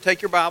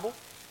Take your Bible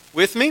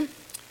with me,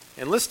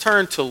 and let's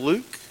turn to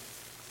Luke.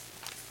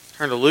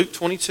 Turn to Luke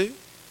 22.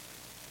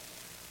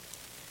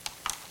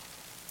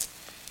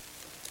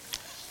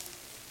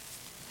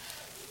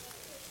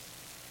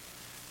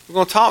 We're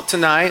going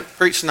to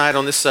preach tonight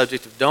on this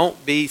subject of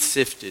don't be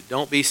sifted.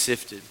 Don't be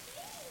sifted.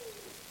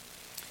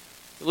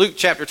 Luke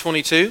chapter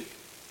 22.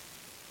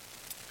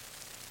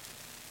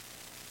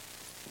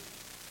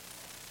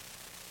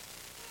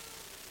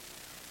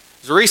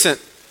 There's a recent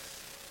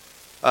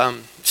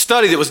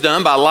study that was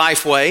done by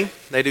Lifeway.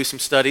 They do some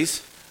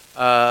studies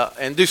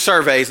and do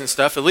surveys and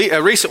stuff.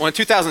 A recent one,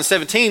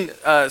 2017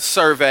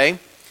 survey.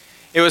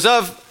 It was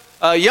of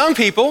young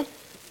people,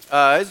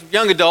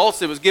 young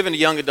adults. It was given to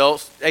young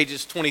adults,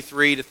 ages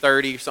 23 to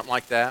 30 or something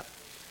like that.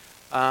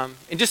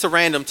 And just a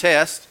random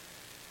test.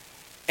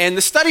 And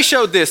the study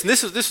showed this, and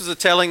this was a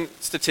telling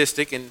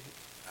statistic, and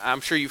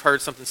I'm sure you've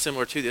heard something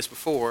similar to this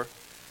before.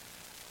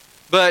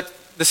 But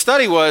the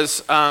study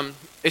was,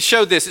 it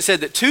showed this. It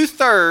said that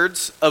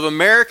 2/3 of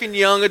American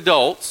young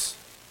adults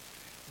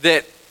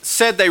that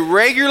said they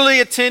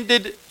regularly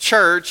attended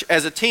church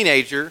as a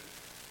teenager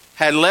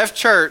had left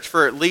church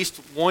for at least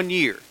 1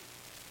 year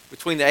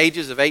between the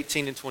ages of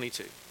 18 and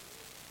 22.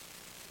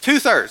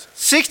 2/3,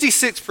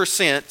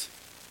 66%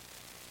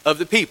 of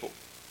the people,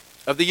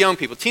 of the young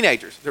people,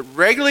 teenagers that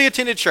regularly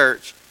attended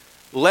church,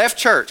 left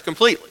church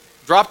completely,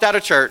 dropped out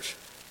of church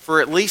for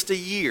at least a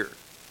year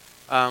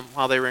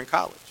while they were in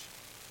college.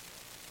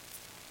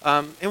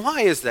 And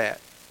why is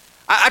that?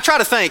 I try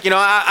to think,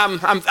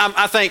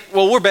 I think,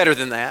 well, we're better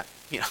than that.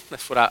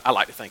 That's what I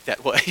like to think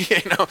that way.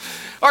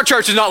 Our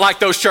church is not like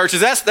those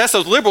churches. That's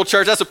those liberal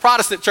churches. That's the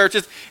Protestant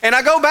churches. And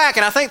I go back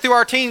and I think through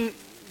our teen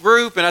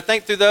group, and I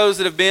think through those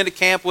that have been to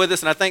camp with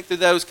us, and I think through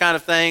those kind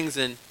of things,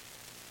 and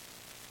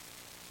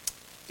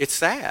it's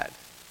sad.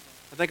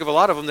 I think of a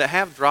lot of them that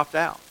have dropped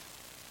out.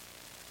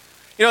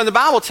 And the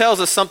Bible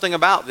tells us something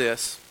about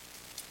this.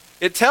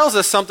 It tells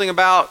us something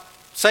about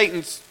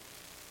Satan's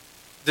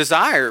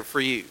desire for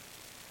you.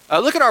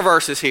 Look at our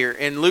verses here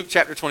in Luke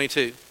chapter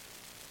 22.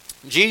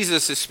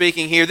 Jesus is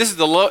speaking here. This is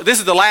the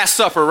Last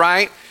Supper,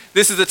 right?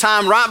 This is the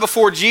time right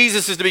before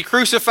Jesus is to be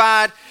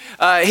crucified.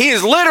 He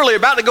is literally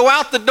about to go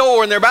out the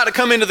door, and they're about to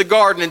come into the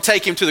garden and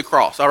take him to the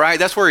cross, all right?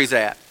 That's where he's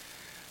at.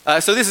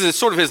 So this is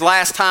sort of his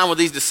last time with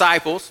these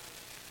disciples.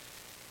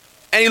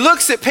 And he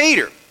looks at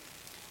Peter.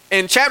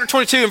 In chapter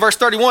 22 and verse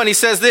 31, he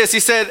says this. He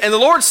said, "And the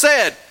Lord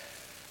said,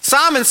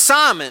 Simon,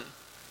 Simon,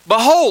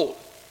 behold,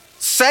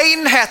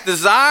 Satan hath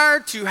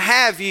desired to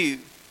have you,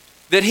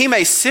 that he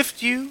may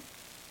sift you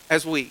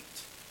as wheat.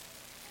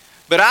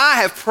 But I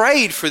have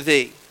prayed for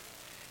thee,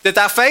 that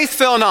thy faith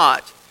fail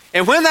not.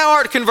 And when thou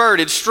art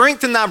converted,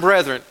 strengthen thy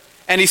brethren."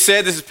 And he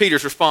said, this is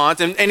Peter's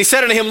response, and he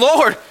said unto him,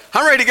 "Lord,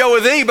 I'm ready to go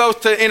with thee,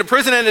 both into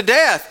prison and to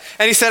death."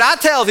 And he said, "I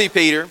tell thee,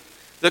 Peter,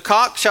 the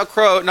cock shall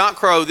not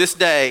crow this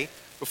day,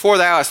 before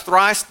thou hast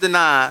thrice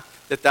denied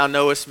that thou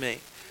knowest me."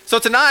 So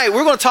tonight,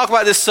 we're going to talk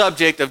about this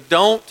subject of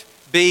don't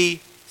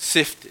be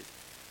sifted.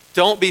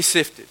 Don't be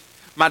sifted.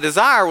 My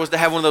desire was to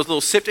have one of those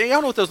little sifters.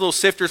 Y'all know what those little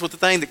sifters with the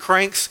thing that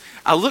cranks?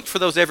 I looked for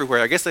those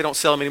everywhere. I guess they don't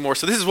sell them anymore.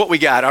 So this is what we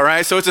got, all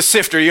right? So it's a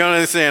sifter. You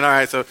understand? All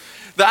right. So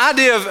the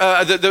idea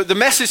of the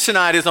message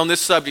tonight is on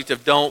this subject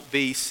of don't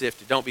be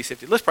sifted. Don't be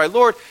sifted. Let's pray.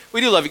 Lord,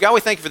 we do love you. God, we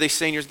thank you for these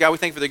seniors. God, we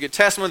thank you for the good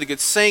testimony, the good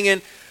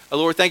singing.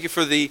 Lord, thank you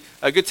for the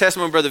good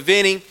testimony of Brother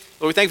Vinny.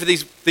 Lord, we thank you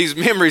for these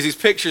memories, these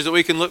pictures that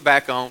we can look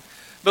back on.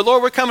 But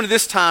Lord, we're coming to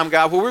this time,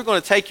 God, where we're going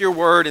to take your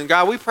word. And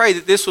God, we pray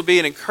that this will be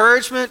an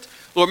encouragement.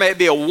 Lord, may it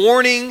be a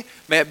warning,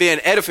 may it be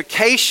an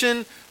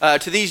edification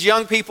to these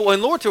young people,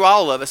 and Lord, to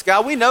all of us.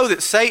 God, we know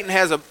that Satan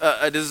has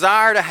a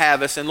desire to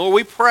have us, and Lord,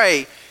 we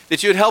pray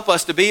that you would help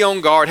us to be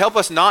on guard, help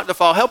us not to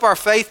fall, help our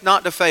faith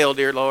not to fail,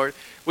 dear Lord.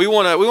 We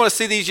want to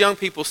see these young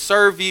people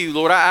serve you,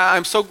 Lord.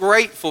 I'm so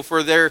grateful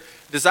for their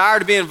desire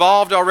to be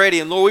involved already,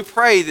 and Lord, we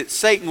pray that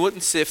Satan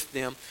wouldn't sift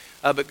them,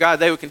 but God,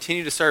 they would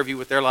continue to serve you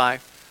with their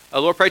life.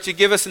 Lord, pray that you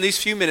give us in these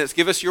few minutes,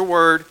 give us your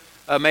word,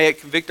 may it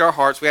convict our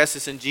hearts. We ask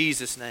this in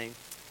Jesus' name.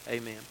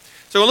 Amen.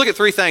 So we'll look at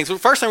three things.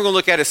 First thing we're going to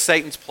look at is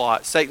Satan's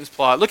plot. Satan's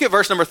plot. Look at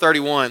verse number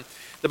 31.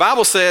 The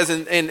Bible says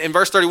in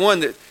verse 31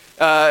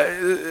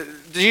 that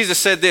Jesus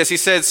said this. He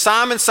said,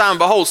 "Simon, Simon,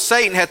 behold,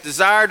 Satan hath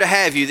desired to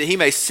have you, that he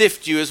may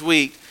sift you as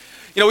wheat."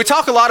 We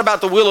talk a lot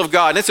about the will of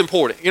God, and it's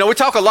important. We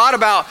talk a lot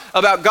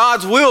about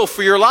God's will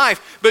for your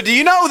life. But do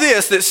you know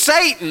this, that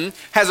Satan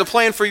has a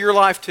plan for your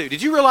life too?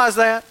 Did you realize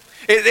that?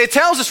 It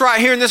tells us right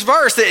here in this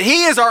verse that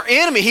he is our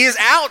enemy. He is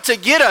out to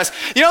get us.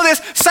 You know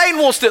this? Satan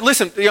wants to,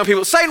 listen, young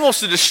people, Satan wants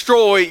to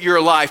destroy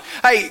your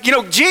life. Hey,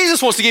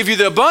 Jesus wants to give you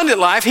the abundant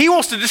life. He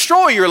wants to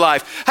destroy your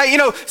life. Hey,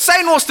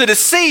 Satan wants to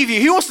deceive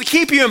you. He wants to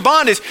keep you in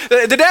bondage.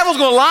 The devil's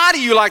going to lie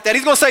to you like that.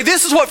 He's going to say,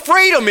 this is what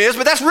freedom is,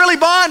 but that's really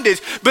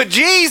bondage. But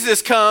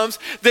Jesus comes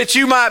that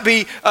you might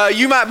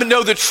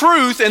know the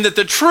truth, and that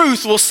the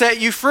truth will set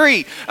you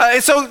free.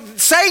 And so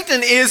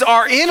Satan is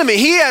our enemy.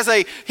 He has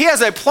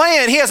a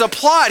plan. He has a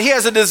plot. He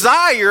has a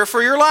desire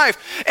for your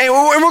life. And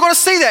we're going to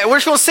see that. We're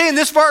just going to see in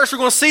this verse, we're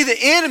going to see the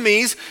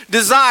enemy's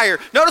desire.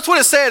 Notice what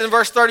it said in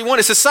verse 31.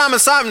 It says, Simon,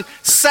 Simon,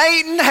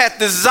 Satan hath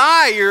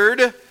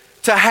desired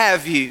to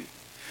have you.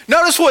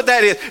 Notice what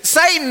that is.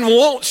 Satan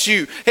wants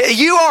you.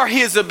 You are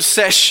his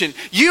obsession.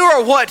 You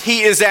are what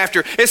he is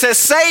after. It says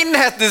Satan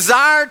hath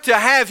desired to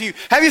have you.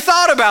 Have you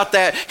thought about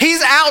that?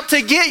 He's out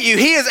to get you.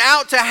 He is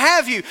out to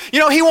have you. You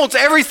know, he wants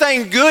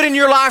everything good in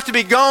your life to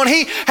be gone.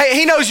 He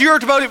knows you're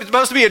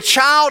supposed to be a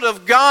child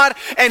of God,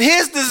 and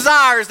his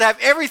desire is to have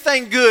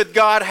everything good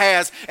God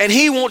has, and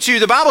he wants you.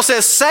 The Bible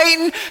says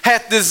Satan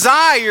hath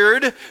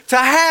desired to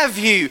have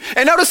you.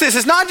 And notice this,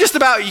 it's not just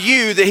about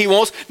you that he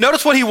wants.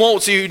 Notice what he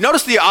wants you.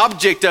 Notice the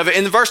object of it.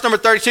 In verse number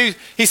 32,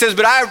 he says,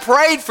 but I have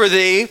prayed for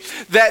thee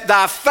that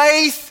thy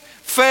faith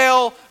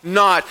fail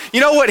not.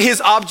 You know what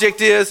his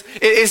object is?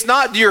 It's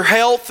not your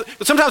health.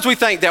 Sometimes we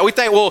think that. We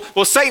think,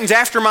 well, Satan's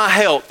after my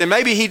health. And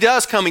maybe he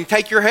does come and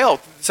take your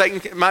health.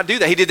 Satan might do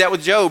that. He did that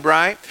with Job,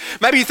 right?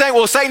 Maybe you think,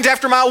 well, Satan's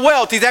after my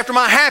wealth. He's after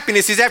my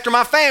happiness. He's after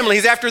my family.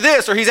 He's after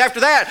this or he's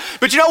after that.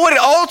 But you know what it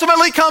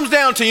ultimately comes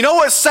down to? You know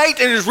what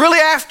Satan is really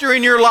after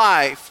in your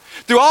life?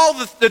 Through all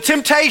the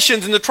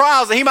temptations and the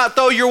trials that he might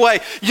throw your way.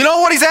 You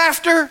know what he's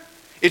after?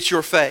 It's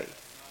your faith.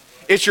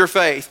 It's your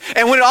faith.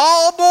 And when it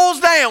all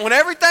boils down, when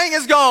everything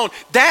is gone,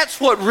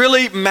 that's what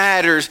really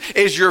matters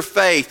is your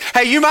faith.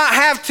 Hey, you might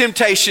have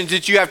temptations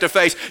that you have to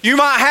face. You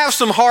might have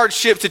some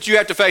hardships that you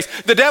have to face.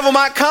 The devil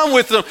might come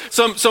with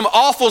some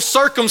awful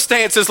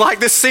circumstances like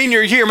this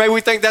senior year. Maybe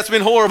we think that's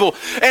been horrible.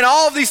 And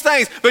all of these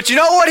things. But you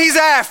know what he's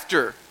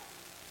after?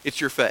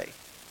 It's your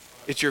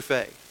faith. It's your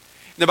faith.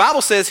 The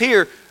Bible says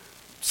here,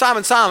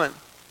 Simon, Simon,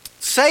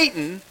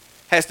 Satan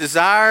has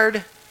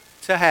desired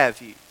to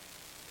have you.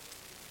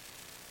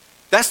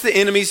 That's the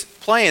enemy's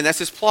plan. That's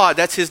his plot.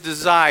 That's his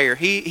desire.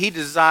 He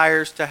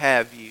desires to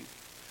have you.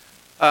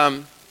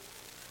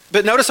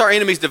 But notice our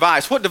enemy's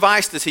device. What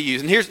device does he use?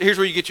 And here's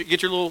where you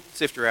get your little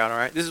sifter out, all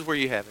right? This is where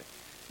you have it.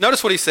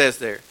 Notice what he says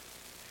there.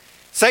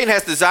 Satan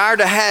has desired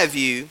to have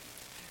you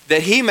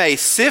that he may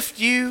sift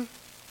you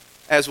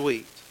as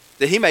wheat.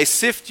 That he may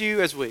sift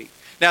you as wheat.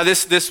 Now,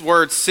 this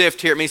word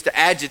sift here, it means to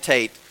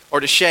agitate or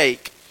to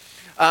shake.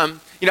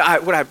 What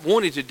I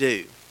wanted to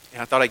do,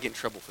 and I thought I'd get in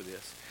trouble for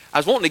this, I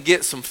was wanting to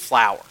get some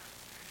flour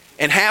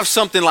and have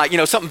something like,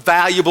 something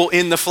valuable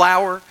in the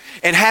flour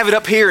and have it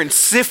up here and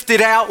sift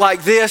it out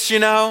like this,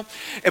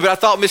 But I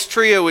thought Miss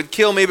Tria would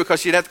kill me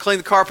because she'd have to clean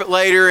the carpet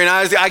later and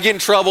I get in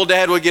trouble.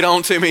 Dad would get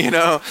on to me,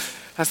 I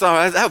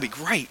thought that would be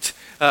great,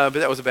 but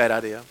that was a bad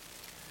idea.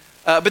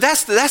 But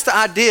that's the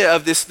idea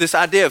of this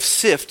idea of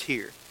sift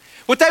here.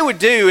 What they would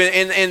do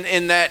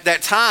in that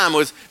time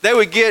was they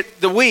would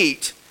get the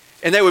wheat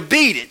and they would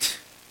beat it.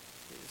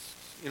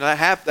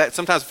 That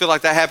sometimes I feel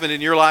like that happened in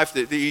your life,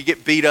 that you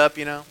get beat up,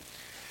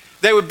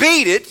 They would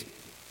beat it,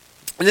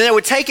 and then they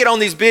would take it on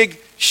these big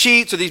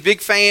sheets or these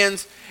big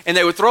fans, and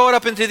they would throw it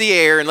up into the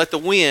air and let the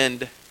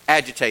wind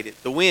agitate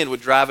it. The wind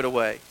would drive it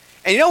away.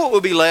 And you know what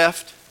would be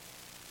left?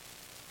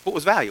 What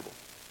was valuable?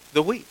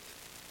 The wheat.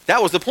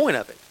 That was the point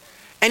of it.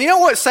 And you know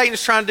what Satan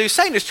is trying to do?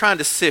 Satan is trying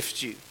to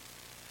sift you.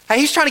 Hey,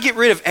 he's trying to get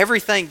rid of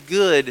everything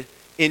good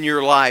in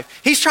your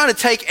life. He's trying to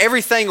take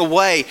everything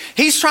away.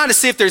 He's trying to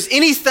see if there's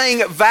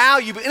anything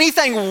valuable,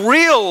 anything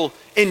real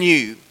in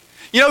you.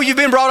 You've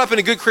been brought up in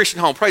a good Christian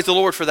home. Praise the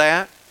Lord for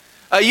that.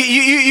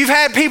 You've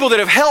had people that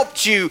have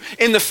helped you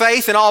in the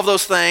faith and all of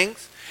those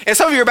things. And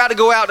some of you are about to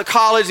go out to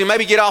college and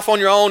maybe get off on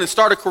your own and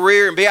start a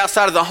career and be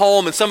outside of the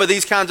home and some of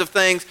these kinds of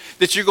things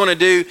that you're going to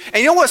do. And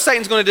you know what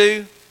Satan's going to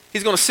do?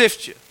 He's going to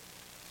sift you.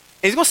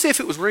 And he's going to see if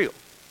it was real.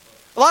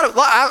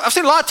 I've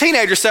seen a lot of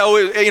teenagers say,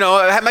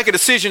 make a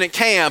decision at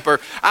camp, or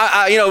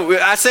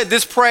I said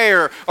this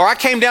prayer, or I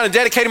came down and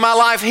dedicated my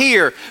life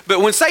here.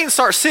 But when Satan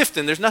starts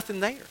sifting, there's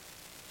nothing there.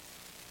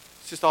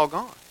 It's just all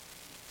gone.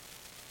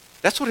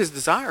 That's what his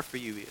desire for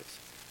you is.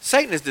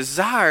 Satan has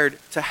desired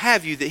to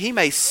have you that he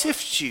may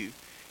sift you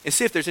and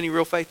see if there's any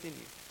real faith in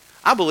you.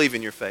 I believe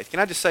in your faith. Can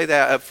I just say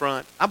that up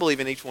front? I believe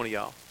in each one of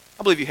y'all.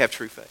 I believe you have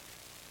true faith.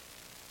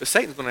 But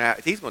Satan's going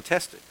to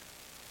test it.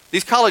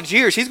 These college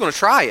years, he's going to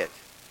try it.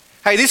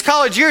 Hey, these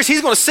college years,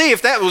 he's going to see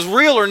if that was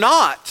real or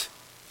not,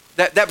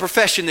 that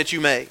profession that you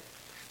made,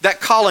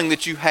 that calling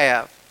that you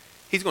have.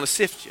 He's going to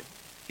sift you.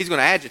 He's going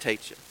to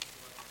agitate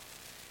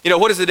you.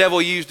 What does the devil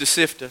use to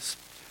sift us?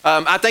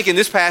 I think in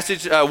this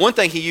passage, one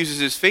thing he uses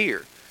is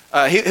fear.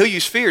 He'll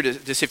use fear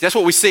to sift. That's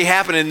what we see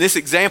happen in this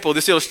example,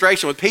 this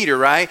illustration with Peter,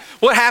 right?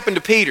 What happened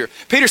to Peter?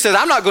 Peter says,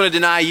 I'm not going to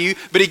deny you,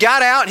 but he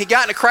got out and he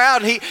got in a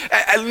crowd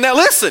and now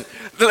listen,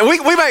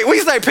 we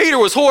say Peter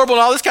was horrible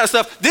and all this kind of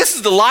stuff. This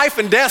is the life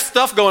and death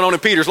stuff going on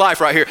in Peter's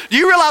life right here. Do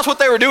you realize what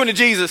they were doing to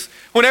Jesus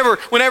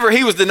whenever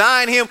he was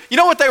denying him? You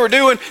know what they were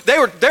doing? They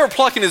were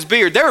plucking his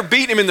beard. They were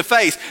beating him in the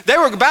face. They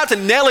were about to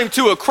nail him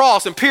to a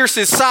cross and pierce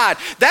his side.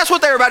 That's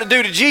what they were about to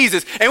do to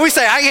Jesus. And we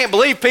say, I can't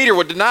believe Peter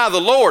would deny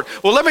the Lord.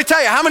 Well, let me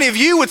tell you, how many of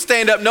you would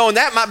stand up knowing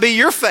that might be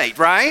your fate,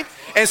 right?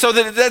 And so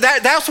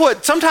that's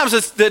what,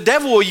 sometimes the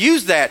devil will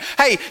use that.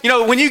 Hey,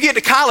 when you get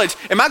to college,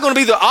 am I going to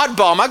be the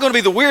oddball? Am I going to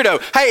be the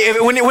weirdo? Hey,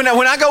 when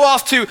I go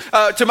off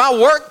to my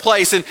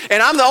workplace and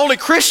I'm the only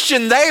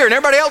Christian there and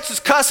everybody else is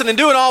cussing and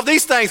doing all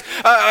these things,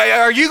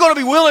 are you going to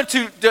be willing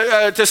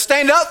to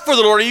stand up for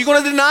the Lord? Are you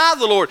going to deny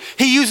the Lord?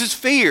 He uses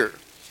fear.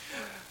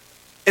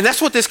 And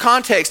that's what this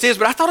context is.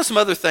 But I thought of some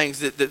other things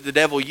that the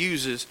devil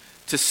uses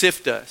to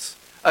sift us.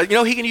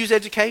 He can use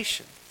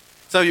education.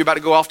 Some of you are about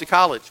to go off to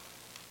college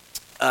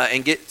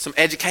and get some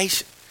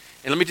education.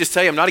 And let me just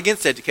tell you, I'm not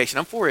against education.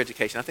 I'm for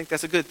education. I think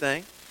that's a good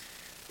thing.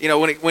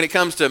 When it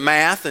comes to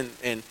math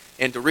and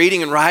to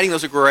reading and writing,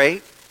 those are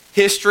great.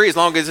 History, as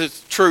long as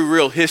it's true,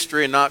 real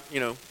history and not,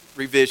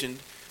 revisioned.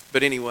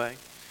 But anyway,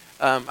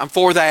 I'm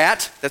for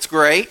that. That's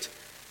great.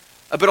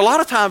 But a lot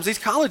of times these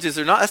colleges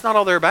that's not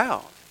all they're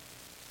about.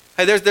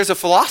 Hey, there's a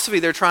philosophy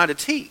they're trying to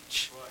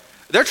teach.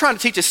 They're trying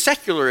to teach a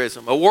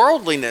secularism, a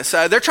worldliness.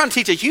 They're trying to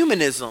teach a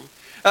humanism.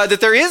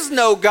 That there is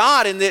no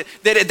God, and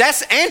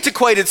that's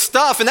antiquated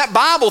stuff. And that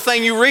Bible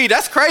thing you read,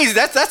 that's crazy.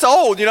 That's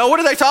old. What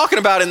are they talking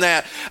about in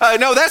that?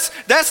 No,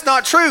 that's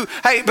not true.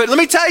 Hey, but let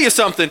me tell you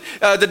something.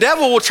 The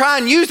devil will try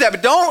and use that,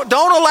 but don't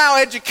allow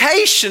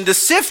education to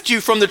sift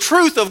you from the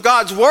truth of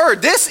God's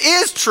word. This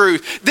is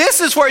truth. This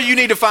is where you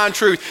need to find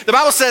truth. The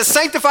Bible says,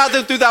 "Sanctify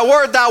them through thy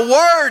word. Thy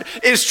word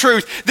is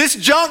truth." This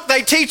junk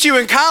they teach you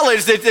in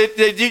college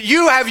that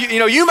you have,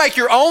 you make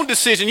your own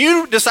decision.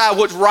 You decide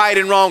what's right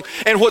and wrong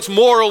and what's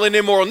moral and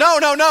immoral.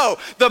 No.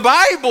 The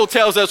Bible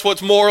tells us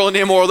what's moral and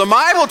immoral. The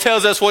Bible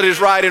tells us what is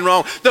right and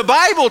wrong. The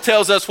Bible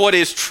tells us what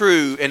is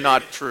true and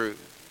not true.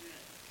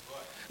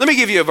 Let me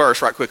give you a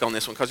verse right quick on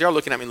this one, because y'all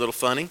looking at me a little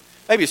funny.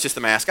 Maybe it's just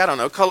the mask. I don't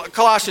know.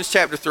 Colossians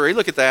chapter 3.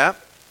 Look at that.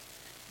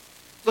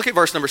 Look at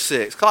verse number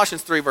 6.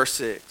 Colossians 3, verse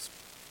 6.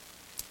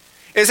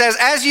 It says,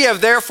 "As ye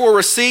have therefore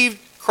received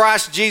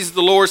Christ Jesus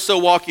the Lord, so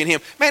walk ye in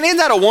him." Man, isn't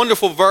that a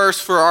wonderful verse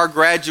for our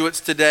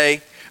graduates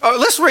today?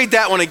 Let's read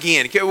that one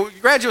again.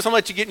 Graduates, I'm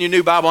going to let you get in your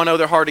new Bible. I know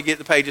they're hard to get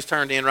the pages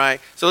turned in,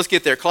 right? So let's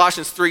get there.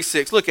 Colossians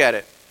 3:6. Look at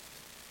it.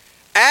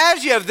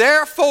 "As ye have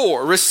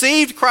therefore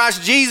received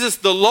Christ Jesus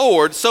the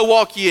Lord, so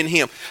walk ye in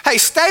him." Hey,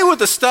 stay with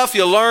the stuff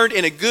you learned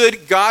in a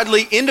good,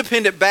 godly,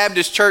 independent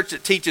Baptist church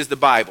that teaches the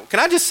Bible. Can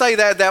I just say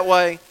that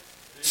way?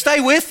 Stay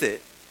with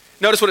it.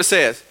 Notice what it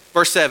says.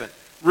 Verse 7.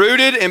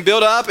 "Rooted and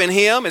built up in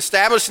him,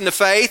 established in the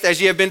faith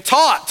as ye have been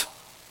taught,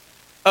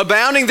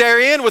 abounding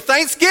therein with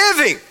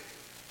thanksgiving."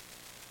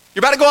 You're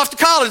about to go off to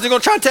college. They're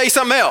going to try and tell you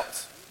something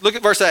else. Look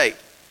at verse 8.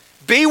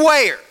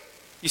 "Beware."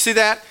 You see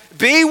that?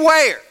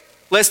 "Beware,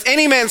 lest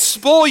any man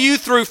spoil you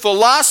through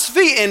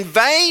philosophy and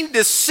vain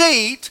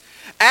deceit,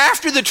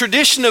 after the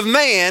tradition of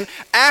man,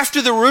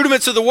 after the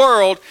rudiments of the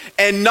world,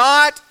 and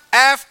not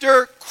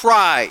after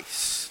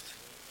Christ."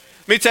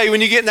 Let me tell you,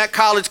 when you get in that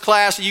college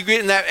class, you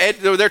get in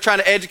that, they're trying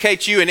to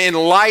educate you and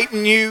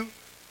enlighten you.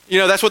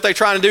 That's what they're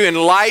trying to do,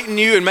 enlighten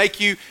you and make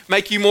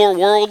you more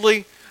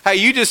worldly. Hey,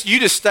 you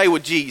just stay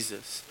with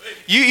Jesus.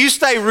 You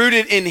stay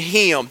rooted in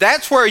him.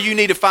 That's where you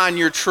need to find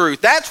your truth.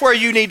 That's where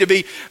you need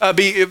to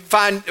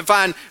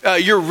find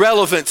your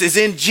relevance is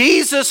in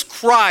Jesus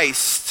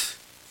Christ.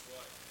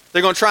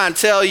 They're going to try and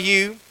tell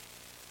you.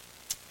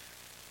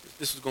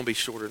 This is going to be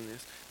shorter than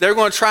this. They're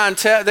going to try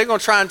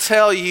and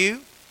tell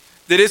you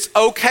that it's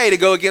okay to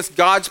go against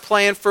God's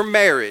plan for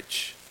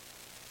marriage.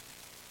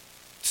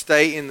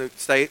 Stay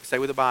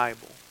with the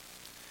Bible.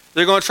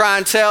 They're going to try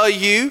and tell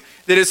you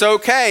that it's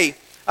okay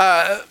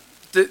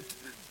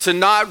to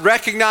not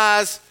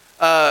recognize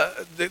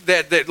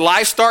that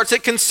life starts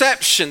at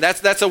conception.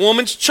 That's a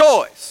woman's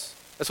choice.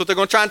 That's what they're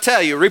going to try and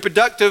tell you.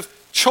 Reproductive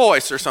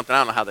choice or something. I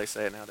don't know how they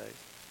say it nowadays.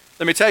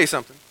 Let me tell you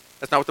something.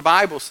 That's not what the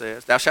Bible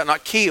says. "Thou shalt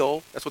not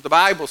kill." That's what the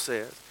Bible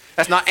says.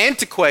 That's not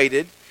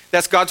antiquated.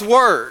 That's God's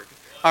word.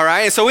 All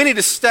right? And so we need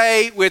to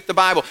stay with the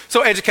Bible.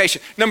 So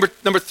education.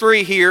 Number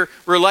 3 here,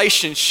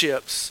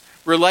 relationships.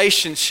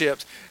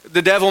 Relationships.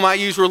 The devil might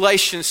use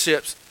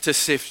relationships to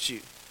sift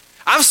you.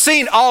 I've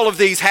seen all of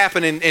these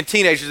happen in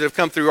teenagers that have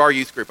come through our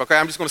youth group. Okay,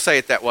 I'm just going to say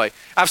it that way.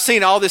 I've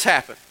seen all this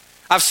happen.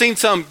 I've seen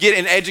some get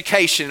an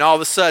education and all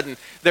of a sudden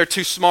they're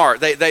too smart.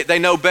 They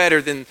know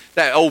better than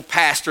that old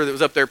pastor that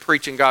was up there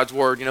preaching God's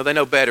word. They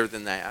know better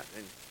than that.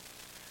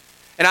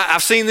 And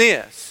I've seen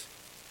this.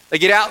 They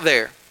get out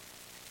there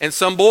and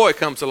some boy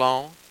comes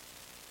along.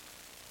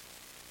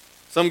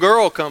 Some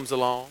girl comes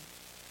along.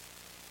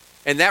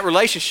 And that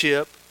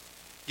relationship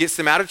gets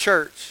them out of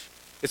church.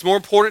 It's more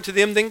important to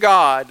them than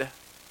God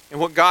and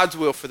what God's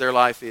will for their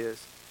life is.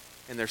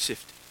 And they're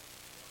sifted.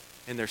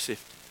 We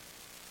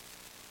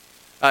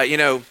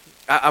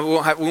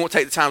won't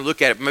take the time to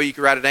look at it, but maybe you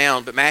can write it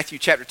down. But Matthew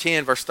chapter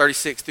 10, verse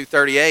 36 through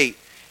 38,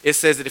 it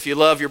says that if you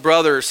love your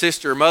brother or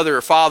sister or mother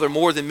or father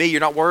more than me, you're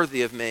not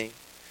worthy of me.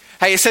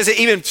 Hey, it says it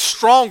even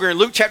stronger in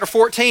Luke chapter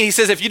 14. He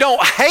says if you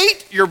don't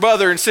hate your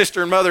brother and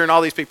sister and mother and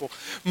all these people,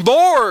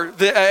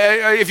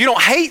 if you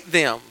don't hate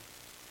them,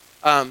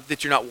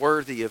 that you're not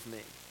worthy of me.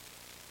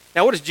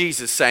 Now, what is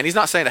Jesus saying? He's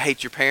not saying to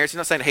hate your parents. He's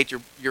not saying to hate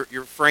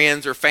your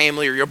friends or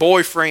family or your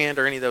boyfriend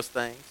or any of those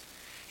things.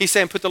 He's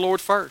saying put the Lord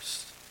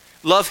first.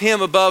 Love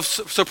him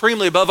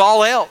supremely above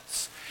all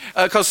else.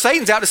 Because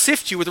Satan's out to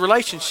sift you with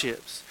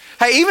relationships.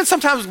 Hey, even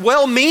sometimes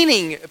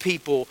well-meaning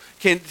people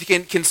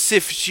can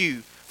sift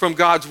you from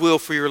God's will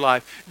for your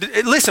life.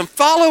 Listen,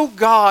 follow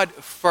God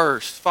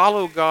first.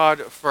 Follow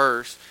God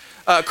first.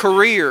 A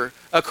career.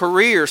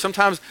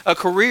 Sometimes a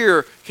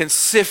career can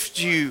sift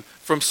you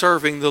from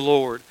serving the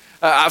Lord.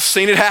 I've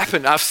seen it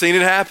happen. I've seen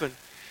it happen.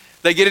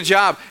 They get a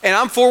job. And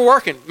I'm for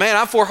working. Man,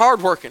 I'm for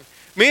hard working.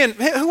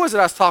 Who was it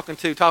I was talking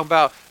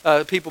about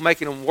people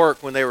making them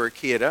work when they were a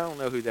kid? I don't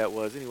know who that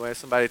was. Anyway,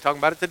 somebody talking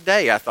about it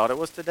today. I thought it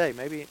was today.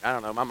 Maybe, I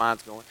don't know. My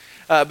mind's going.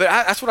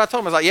 That's what I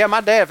told him. I was like, yeah,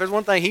 my dad, if there's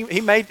one thing,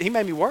 he made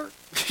me work.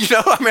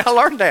 I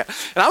learned that.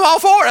 And I'm all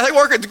for it. I think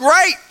working's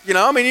great. You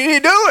need to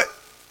do it.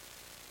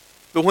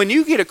 But when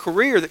you get a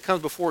career that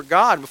comes before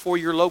God, before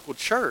your local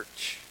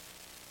church,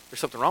 there's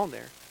something wrong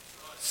there.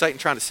 Satan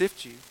trying to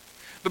sift you.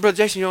 But Brother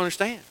Jason, you don't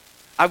understand.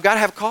 I've got to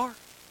have a car.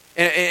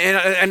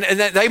 And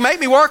they make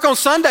me work on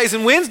Sundays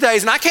and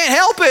Wednesdays, and I can't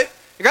help it.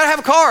 I got to have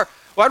a car.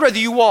 Well, I'd rather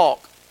you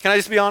walk. Can I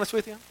just be honest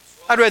with you?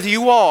 I'd rather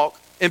you walk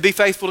and be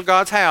faithful to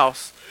God's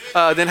house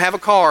than have a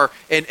car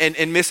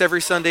and miss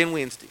every Sunday and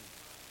Wednesday.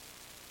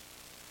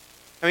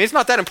 It's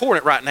not that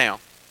important right now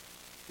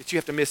that you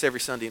have to miss every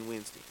Sunday and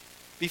Wednesday.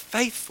 Be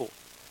faithful.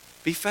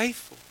 Be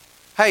faithful.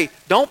 Hey,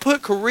 don't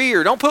put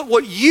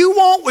what you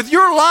want with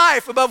your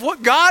life above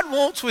what God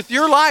wants with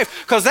your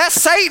life, because that's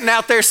Satan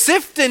out there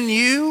sifting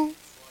you.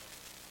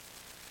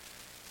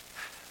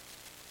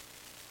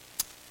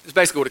 It's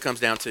basically what it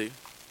comes down to.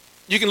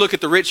 You can look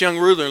at the rich young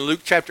ruler in Luke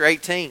chapter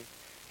 18.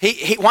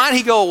 Why did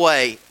he go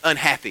away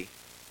unhappy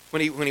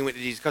when he went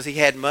to Jesus? Because he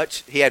had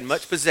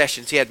much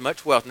possessions, he had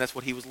much wealth, and that's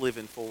what he was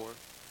living for.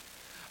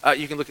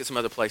 You can look at some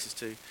other places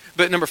too.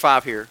 But number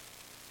 5 here.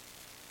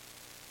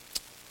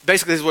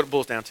 Basically, this is what it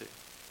boils down to.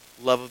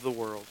 Love of the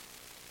world.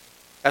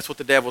 That's what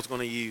the devil's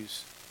going to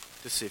use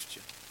to sift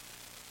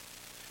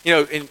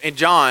you. In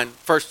John,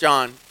 1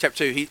 John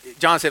chapter 2,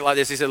 John said it like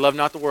this. He said, love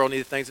not the world,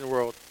 neither things in the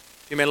world.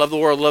 If you may love the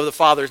world, love the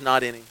Father is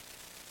not in him.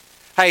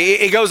 Hey,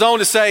 it goes on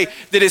to say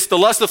that it's the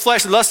lust of the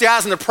flesh, the lust of the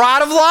eyes, and the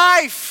pride of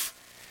life.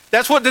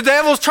 That's what the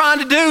devil's trying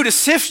to do, to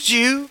sift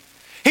you.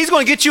 He's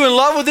going to get you in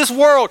love with this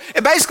world.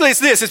 And basically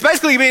it's this. It's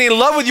basically being in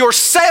love with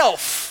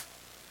yourself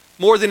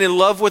more than in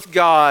love with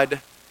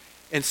God.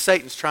 And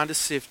Satan's trying to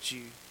sift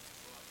you.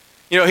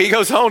 He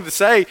goes on to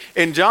say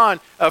in 1 John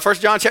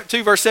chapter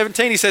 2, verse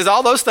 17, he says,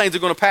 all those things are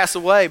going to pass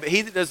away, but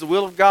he that does the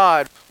will of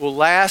God will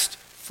last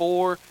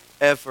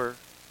forever.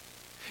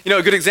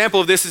 A good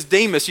example of this is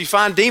Demas. You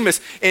find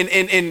Demas in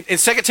 2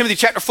 Timothy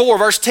chapter 4,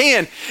 verse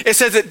 10. It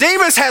says that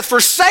Demas hath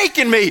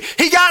forsaken me.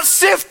 He got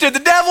sifted. The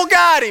devil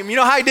got him. You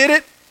know how he did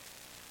it?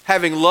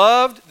 Having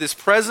loved this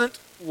present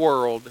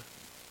world.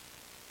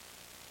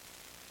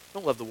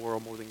 Don't love the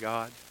world more than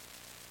God.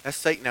 That's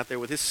Satan out there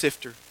with his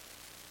sifter,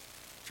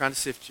 trying to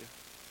sift you.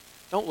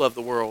 Don't love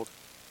the world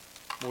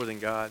more than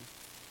God.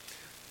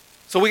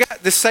 So we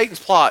got this Satan's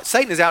plot.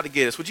 Satan is out to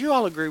get us. Would you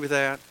all agree with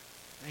that?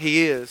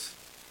 He is.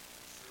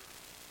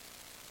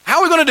 How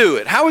are we going to do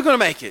it? How are we going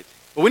to make it?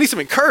 Well, we need some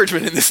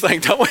encouragement in this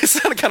thing, don't we? It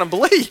sounded kind of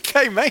bleak.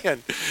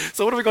 Amen.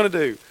 So what are we going to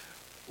do?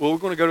 Well, we're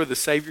going to go to the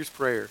Savior's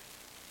prayer.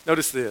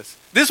 Notice this.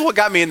 This is what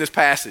got me in this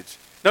passage.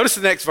 Notice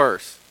the next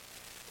verse.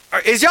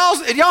 Did y'all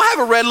have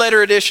a red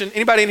letter edition?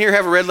 Anybody in here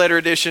have a red letter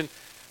edition?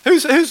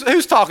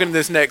 Who's talking in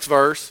this next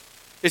verse?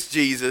 It's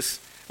Jesus.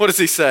 What does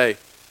he say?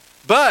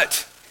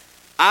 But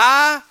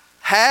I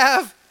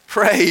have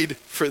prayed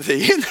for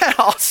thee. Isn't that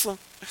awesome?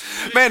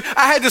 Man,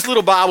 I had this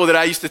little Bible that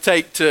I used to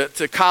take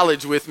to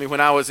college with me when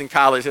I was in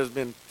college. It's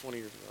been 20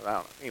 years ago. I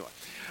don't know. Anyway.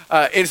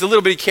 It's a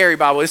little bitty carry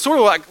Bible. It's sort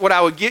of like what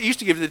I used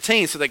to give to the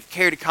teens so they could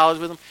carry to college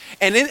with them.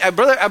 And then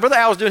Brother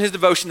Al was doing his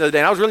devotion the other day,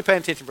 and I was really paying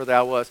attention, Brother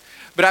Al was.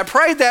 But I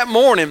prayed that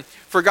morning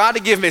for God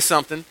to give me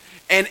something,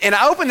 and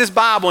I opened this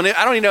Bible, and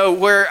I don't even know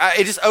where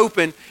it just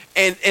opened,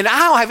 and I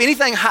don't have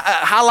anything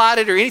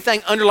highlighted or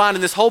anything underlined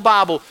in this whole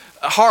Bible,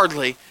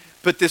 hardly,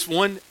 but this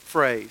one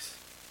phrase,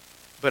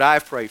 but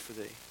I've prayed for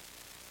thee.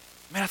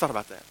 Man, I thought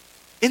about that.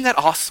 Isn't that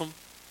awesome?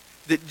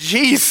 That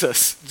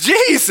Jesus,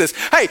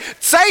 hey,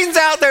 Satan's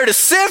out there to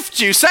sift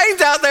you. Satan's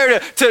out there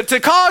to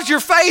cause your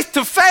faith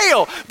to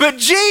fail. But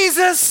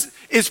Jesus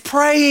is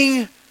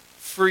praying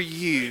for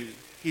you.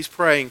 He's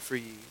praying for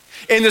you.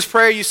 In this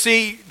prayer, you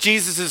see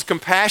Jesus'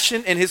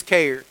 compassion and his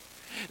care.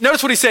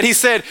 Notice what he said. He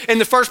said in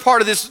the first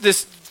part of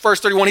this verse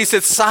 31, he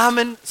said,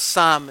 Simon,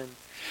 Simon.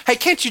 Hey,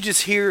 can't you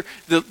just hear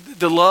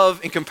the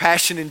love and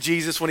compassion in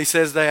Jesus when he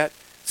says that?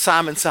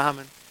 Simon,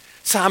 Simon.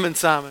 Simon,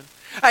 Simon.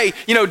 Hey,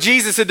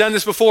 Jesus had done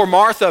this before.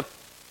 Martha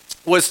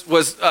was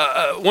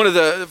one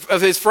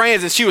of his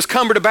friends, and she was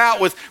cumbered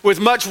about with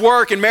much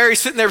work, and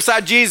Mary's sitting there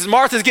beside Jesus.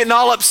 Martha's getting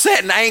all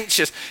upset and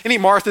anxious. Any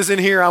Marthas in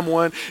here? I'm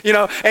one.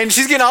 And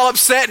she's getting all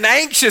upset and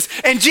anxious.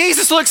 And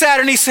Jesus looks at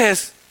her and he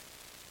says,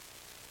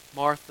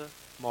 Martha,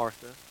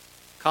 Martha,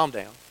 calm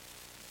down.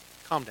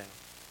 Calm down.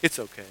 It's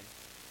okay.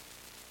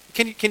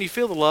 Can you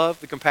feel the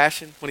love, the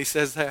compassion when he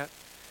says that?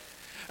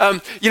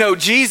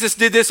 Jesus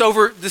did this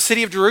over the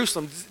city of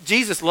Jerusalem.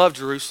 Jesus loved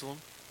Jerusalem.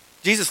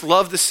 Jesus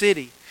loved the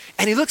city.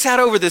 And he looks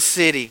out over the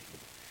city.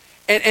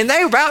 And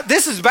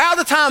this is about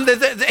the time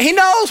that he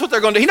knows what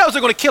they're going to do. He knows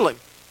they're going to kill him.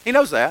 He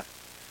knows that.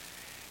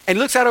 And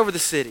he looks out over the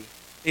city.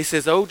 He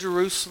says, oh,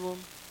 Jerusalem,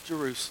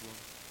 Jerusalem,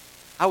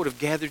 I would have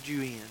gathered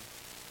you in.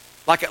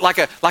 Like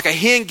a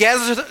hen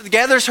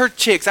gathers her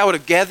chicks, I would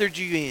have gathered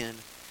you in,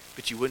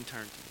 but you wouldn't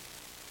turn to me.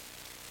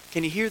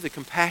 Can you hear the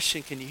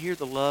compassion? Can you hear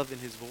the love in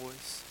his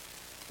voice?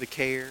 the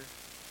care.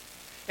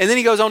 And then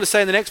he goes on to say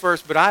in the next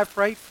verse, but I have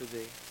prayed for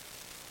thee.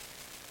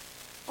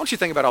 I want you to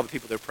think about all the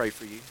people that have prayed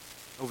for you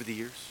over the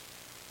years.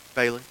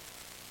 Bailey,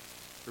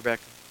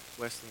 Rebecca,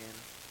 Wesley, Anna.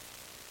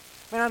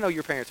 Man, I know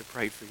your parents have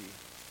prayed for you.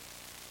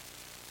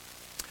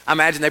 I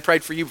imagine they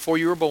prayed for you before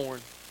you were born.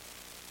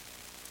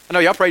 I know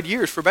y'all prayed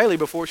years for Bailey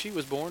before she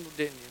was born,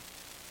 didn't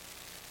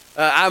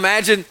you? I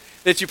imagine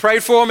that you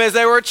prayed for them as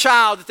they were a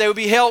child, that they would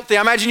be healthy.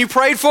 I imagine you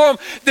prayed for them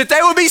that they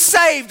would be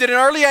saved at an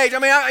early age. I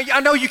mean, I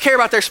know you care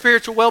about their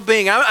spiritual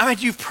well-being. I mean,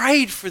 you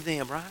prayed for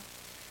them, right?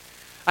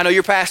 I know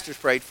your pastors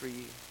prayed for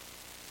you.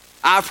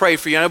 I prayed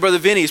for you. I know Brother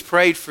Vinny's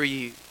prayed for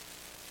you.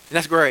 And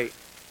that's great.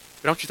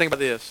 But don't you think about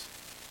this.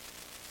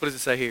 What does it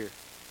say here?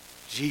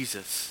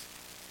 Jesus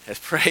has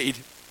prayed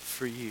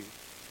for you.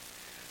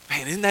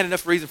 Man, isn't that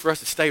enough reason for us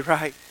to stay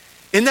right?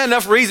 Isn't that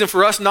enough reason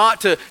for us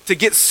not to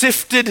get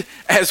sifted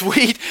as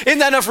wheat? Isn't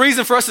that enough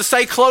reason for us to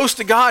stay close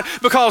to God?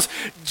 Because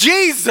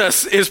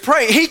Jesus is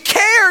praying. He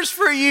cares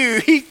for you.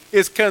 He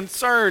is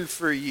concerned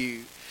for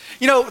you.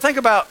 You know, think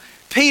about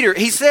Peter.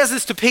 He says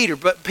this to Peter,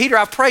 but Peter,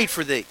 I've prayed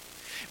for thee.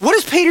 What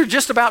is Peter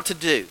just about to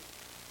do?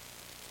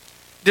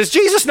 Does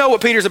Jesus know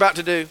what Peter's about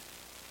to do?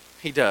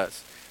 He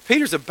does.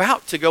 Peter's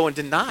about to go and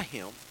deny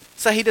him.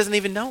 Say he doesn't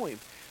even know him,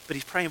 but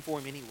he's praying for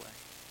him anyway.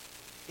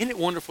 Isn't it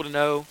wonderful to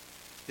know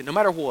that no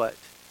matter what,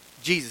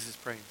 Jesus is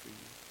praying for you.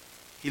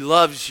 He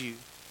loves you.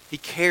 He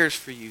cares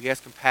for you. He has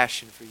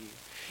compassion for you.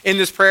 In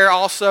this prayer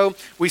also,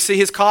 we see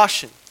his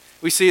caution.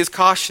 We see his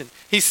caution.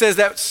 He says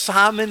that,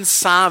 Simon,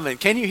 Simon.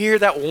 Can you hear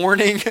that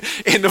warning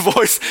in the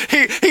voice?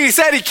 He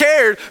said he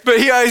cared, but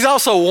he's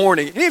also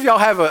warning. Any of y'all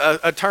have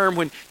a term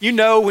when you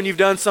know when you've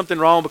done something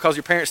wrong because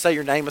your parents say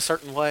your name a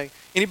certain way?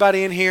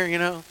 Anybody in here, you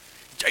know?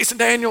 Jason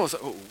Daniels.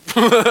 Oh,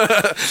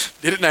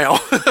 did it now.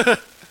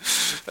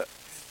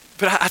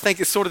 But I think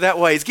it's sort of that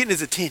way. It's getting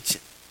his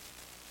attention.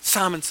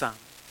 Simon, Simon,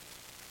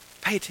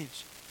 pay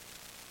attention.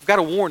 I've got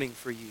a warning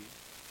for you.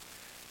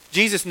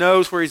 Jesus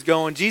knows where he's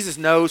going. Jesus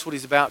knows what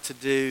he's about to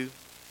do,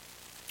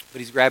 but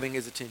he's grabbing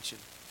his attention.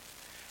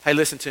 Hey,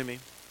 listen to me.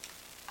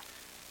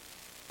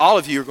 All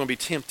of you are going to be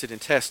tempted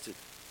and tested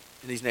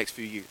in these next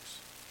few years.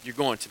 You're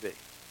going to be.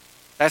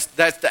 That's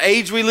the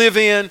age we live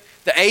in,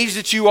 the age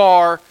that you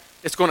are.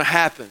 It's going to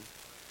happen.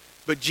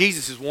 But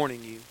Jesus is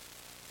warning you.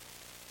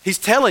 He's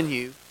telling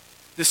you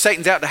that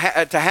Satan's out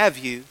to have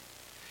you.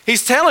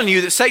 He's telling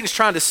you that Satan's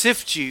trying to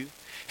sift you.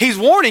 He's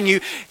warning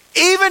you.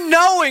 Even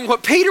knowing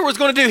what Peter was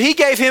going to do, he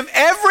gave him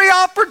every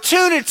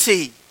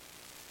opportunity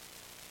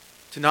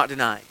to not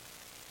deny him,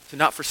 to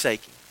not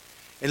forsake him.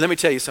 And let me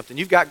tell you something.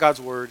 You've got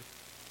God's word.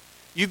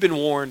 You've been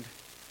warned.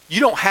 You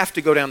don't have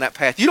to go down that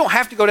path. You don't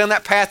have to go down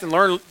that path and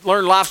learn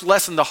life's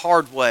lesson the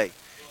hard way.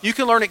 You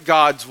can learn it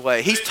God's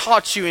way. He's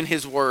taught you in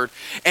his word.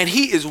 And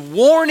he is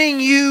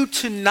warning you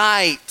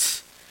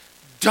tonight.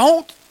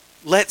 Don't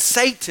let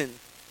Satan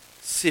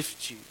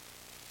sift you.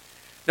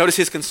 Notice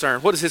his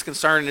concern. What is his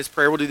concern in his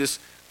prayer? We'll do this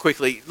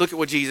quickly. Look at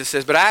what Jesus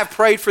says. But I have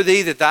prayed for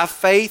thee that thy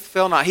faith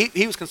fail not.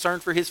 He was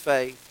concerned for his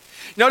faith.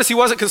 Notice he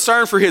wasn't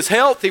concerned for his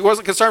health. He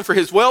wasn't concerned for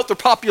his wealth or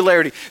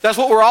popularity. That's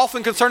what we're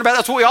often concerned about.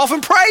 That's what we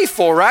often pray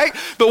for, right?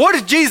 But what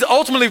is Jesus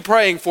ultimately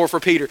praying for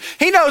Peter?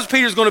 He knows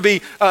Peter's going to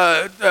be,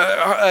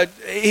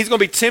 he's going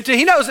to be tempted.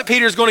 He knows that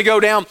Peter's going to go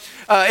down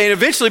and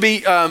eventually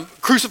be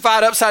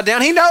crucified upside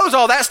down. He knows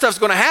all that stuff's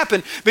going to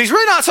happen, but he's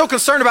really not so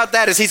concerned about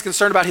that as he's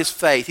concerned about his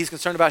faith. He's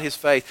concerned about his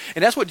faith.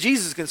 And that's what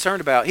Jesus is concerned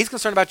about. He's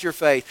concerned about your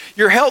faith.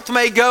 Your health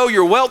may go,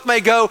 your wealth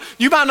may go.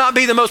 You might not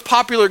be the most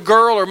popular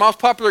girl or most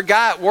popular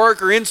guy at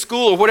work or in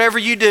school or whatever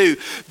you do,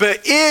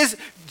 but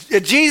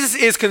Jesus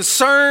is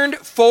concerned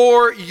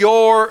for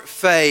your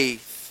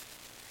faith.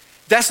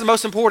 That's the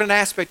most important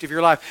aspect of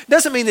your life. It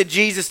doesn't mean that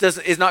Jesus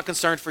is not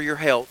concerned for your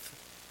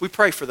health. We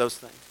pray for those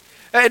things.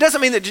 It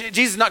doesn't mean that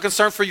Jesus is not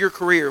concerned for your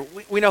career.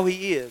 We know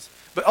he is.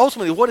 But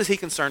ultimately, what is he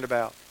concerned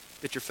about?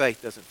 That your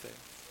faith doesn't fail.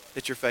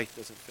 That your faith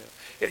doesn't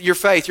fail. Your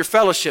faith, your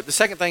fellowship. The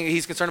second thing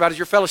he's concerned about is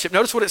your fellowship.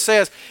 Notice what it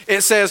says.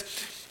 It says,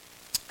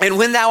 and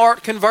when thou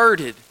art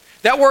converted.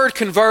 That word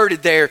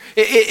converted there,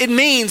 it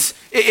means,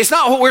 it's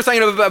not what we're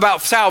thinking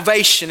about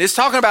salvation. It's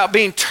talking about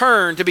being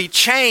turned, to be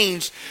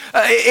changed.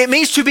 It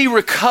means to be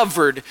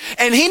recovered.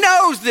 And he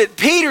knows that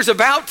Peter's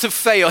about to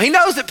fail. He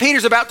knows that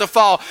Peter's about to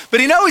fall,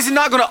 but he knows he's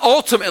not going to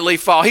ultimately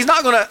fall. He's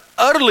not going to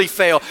utterly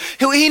fail.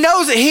 He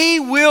knows that he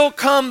will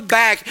come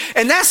back.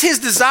 And that's his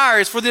desire,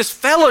 is for this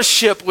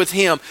fellowship with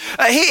him.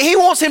 He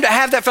wants him to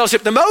have that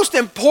fellowship. The most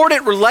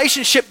important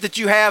relationship that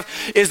you have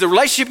is the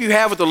relationship you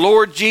have with the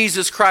Lord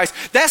Jesus Christ.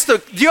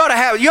 You ought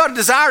to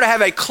desire to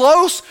have a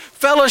close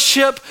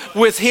fellowship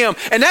with him.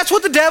 And that's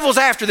what the devil's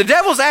after. The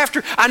devil's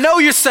after, I know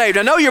you're saved.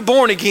 I know you're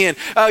born again.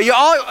 You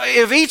all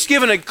have each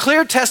given a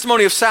clear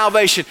testimony of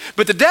salvation.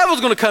 But the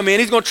devil's going to come in.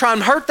 He's going to try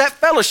and hurt that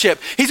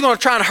fellowship. He's going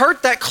to try and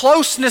hurt that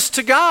closeness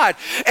to God.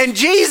 And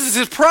Jesus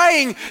is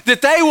praying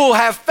that they will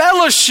have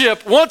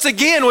fellowship once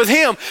again with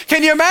him.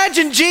 Can you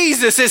imagine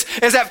Jesus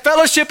as that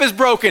fellowship is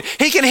broken?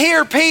 He can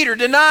hear Peter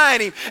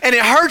denying him, and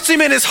it hurts him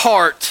in his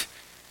heart.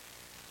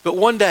 But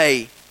one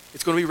day,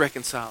 it's going to be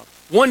reconciled.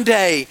 One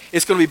day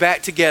it's going to be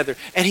back together.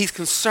 And he's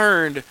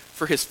concerned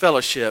for his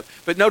fellowship.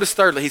 But notice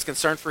thirdly, he's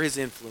concerned for his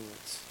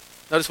influence.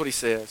 Notice what he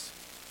says.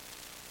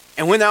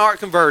 And when thou art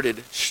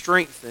converted,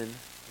 strengthen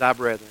thy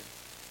brethren.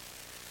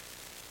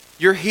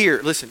 You're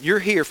here, listen, you're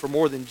here for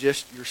more than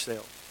just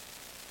yourself.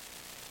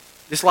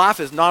 This life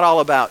is not all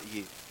about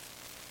you.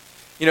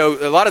 You know,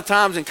 a lot of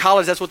times in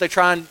college, that's what they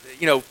try and,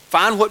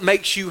 find what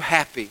makes you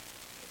happy.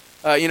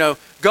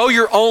 Go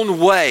your own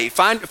way.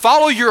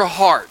 Follow your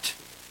heart.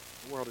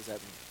 What in the world does that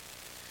mean?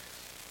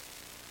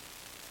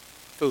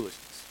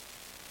 Foolishness.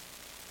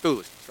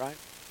 Foolishness, right?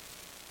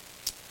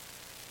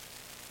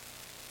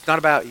 It's not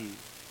about you.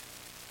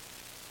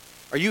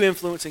 Are you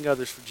influencing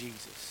others for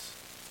Jesus?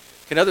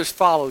 Can others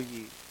follow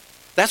you?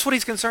 That's what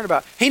he's concerned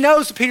about. He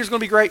knows that Peter's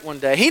going to be great one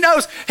day. He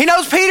knows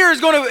Peter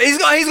is going to he's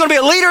going to be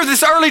a leader of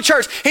this early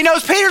church. He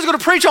knows Peter's going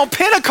to preach on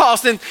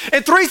Pentecost and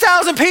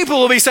 3,000 people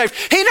will be saved.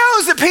 He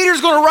knows that Peter's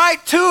going to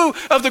write 2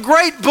 of the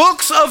great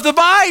books of the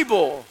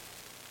Bible.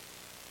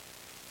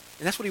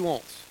 And that's what he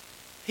wants.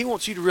 He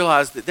wants you to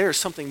realize that there's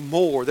something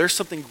more, there's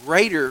something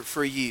greater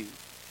for you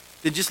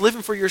than just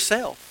living for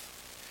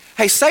yourself.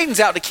 Hey,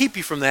 Satan's out to keep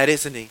you from that,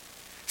 isn't he?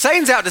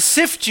 Satan's out to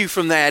sift you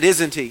from that,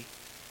 isn't he?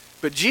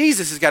 But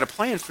Jesus has got a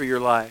plan for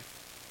your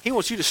life. He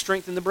wants you to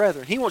strengthen the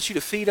brethren. He wants you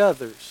to feed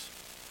others.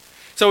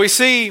 So we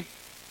see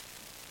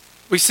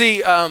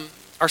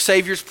our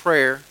Savior's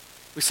prayer.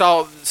 We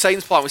saw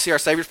Satan's plot. We see our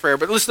Savior's prayer.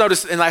 But let's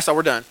notice, and that's all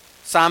we're done.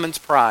 Simon's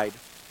pride.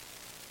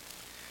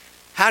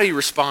 How do you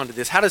respond to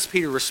this? How does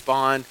Peter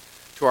respond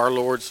to our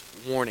Lord's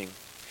warning?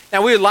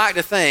 Now, we would like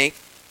to think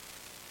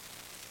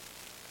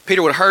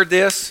Peter would have heard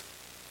this,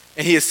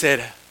 and he has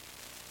said,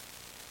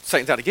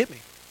 Satan's out to get me.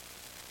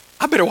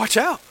 I better watch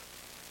out.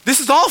 This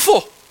is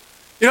awful.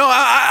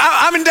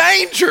 I'm in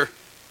danger.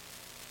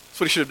 That's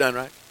what he should have done,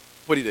 right?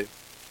 What did he do?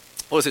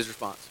 What was his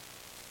response?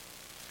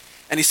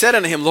 And he said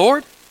unto him,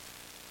 Lord,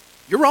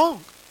 you're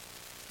wrong.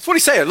 That's what he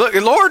said. Look,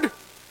 Lord,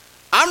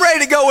 I'm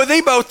ready to go with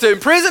thee both to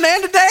prison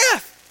and to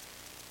death.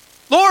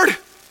 Lord,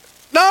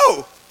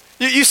 no.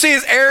 You see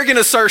his arrogant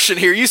assertion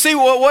here. You see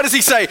what does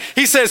he say?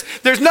 He says,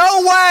 there's no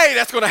way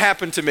that's going to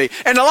happen to me.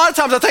 And a lot of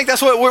times I think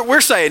that's what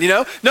we're saying,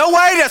 No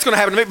way that's going to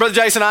happen to me. Brother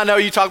Jason, I know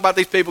you talk about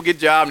these people get a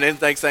job and then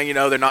think saying,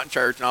 they're not in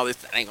church and all this.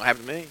 That ain't going to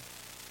happen to me.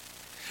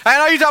 I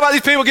know you talk about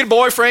these people get a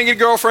boyfriend, get a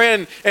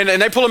girlfriend, and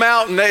they pull them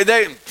out and that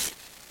ain't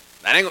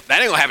going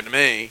to happen to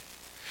me.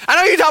 I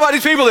know you talk about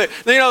these people that,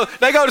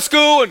 they go to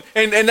school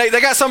and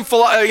they got some,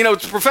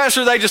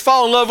 professor they just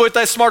fall in love with,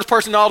 that's the smartest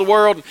person in all the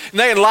world, and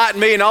they enlighten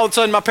me, and all of a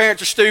sudden my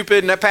parents are stupid,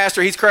 and that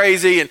pastor, he's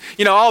crazy, and,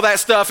 all that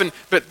stuff,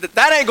 but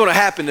that ain't going to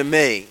happen to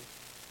me.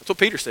 That's what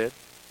Peter said.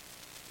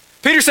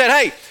 Peter said,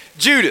 hey,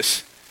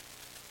 Judas,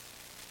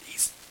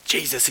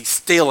 he's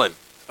stealing,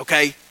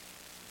 okay?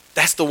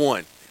 That's the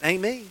one. It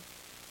ain't me.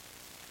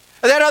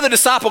 That other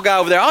disciple guy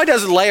over there, all he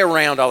does is lay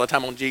around all the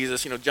time on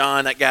Jesus,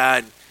 John, that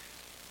guy.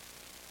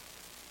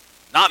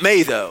 Not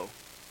me, though.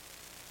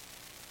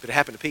 But it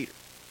happened to Peter.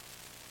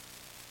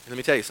 And let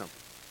me tell you something.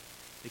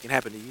 It can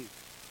happen to you.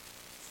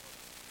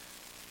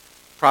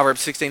 Proverbs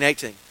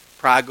 16:18.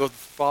 Pride goeth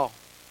before fall.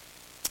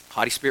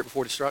 Haughty spirit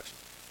before destruction.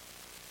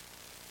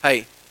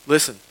 Hey,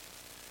 listen.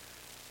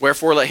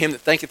 Wherefore let him that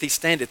thinketh he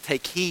standeth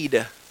take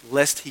heed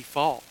lest he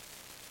fall.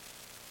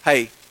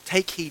 Hey,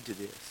 take heed to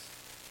this.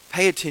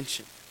 Pay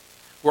attention.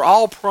 We're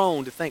all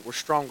prone to think we're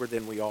stronger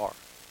than we are.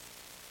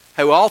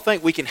 Hey, we all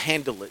think we can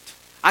handle it.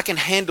 I can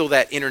handle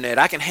that internet.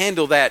 I can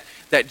handle that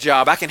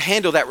job. I can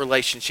handle that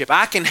relationship.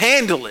 I can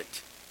handle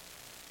it.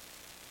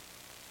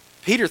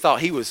 Peter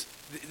thought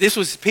this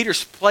was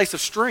Peter's place of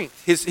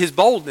strength, his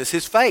boldness,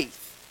 his faith.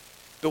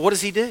 But what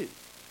does he do?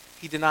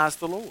 He denies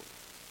the Lord.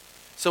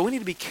 So we need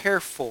to be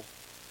careful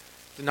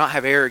to not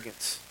have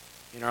arrogance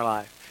in our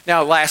life.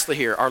 Now, lastly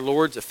here, our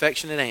Lord's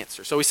affectionate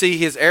answer. So we see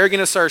his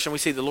arrogant assertion. We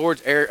see the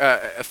Lord's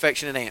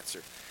affectionate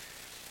answer.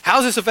 How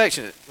is this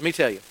affectionate? Let me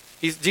tell you.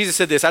 Jesus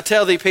said this, I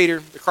tell thee,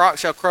 Peter, the cock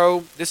shall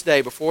crow this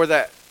day before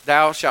that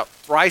thou shalt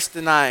thrice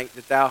deny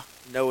that thou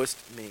knowest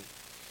me.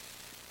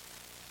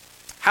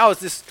 How is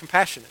this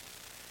compassionate?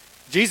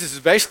 Jesus is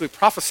basically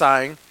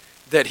prophesying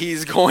that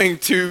he's going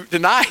to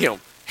deny him,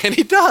 and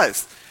he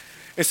does.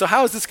 And so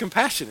how is this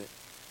compassionate?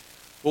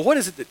 Well, what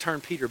is it that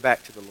turned Peter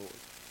back to the Lord?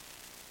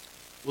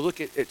 We'll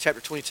look at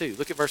chapter 22.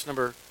 Look at verse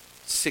number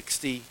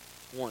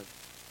 61.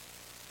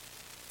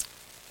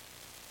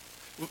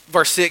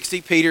 Verse 60,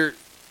 Peter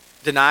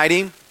denied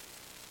him.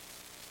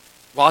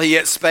 While he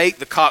yet spake,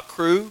 the cock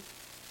crew.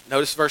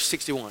 Notice verse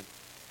 61.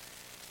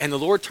 And the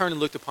Lord turned and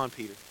looked upon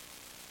Peter.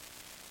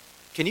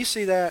 Can you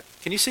see that?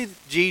 Can you see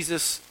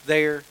Jesus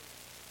there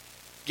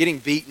getting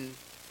beaten,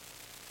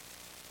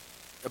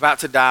 about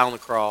to die on the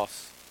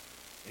cross,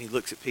 and he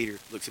looks at Peter,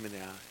 looks him in the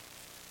eye.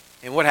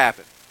 And what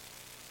happened?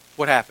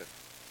 What happened?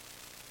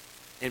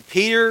 And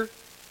Peter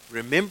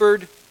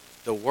remembered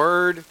the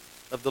word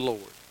of the Lord.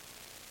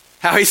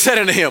 How he said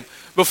unto him,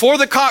 before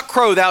the cock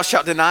crow, thou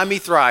shalt deny me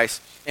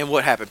thrice. And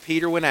what happened?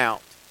 Peter went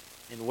out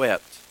and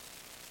wept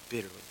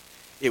bitterly.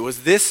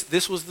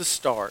 This was the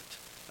start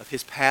of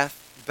his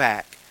path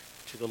back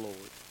to the Lord.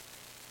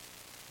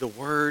 The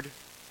word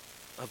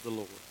of the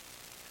Lord.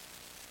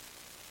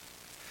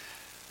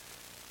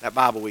 That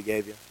Bible we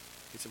gave you,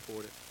 it's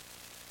important.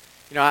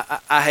 You know,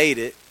 I hate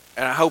it,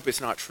 and I hope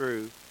it's not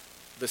true,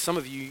 but some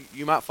of you,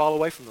 you might fall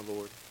away from the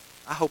Lord.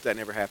 I hope that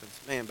never happens.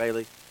 Man,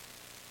 Bailey,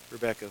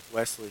 Rebecca,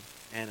 Wesley,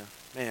 Anna,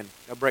 man,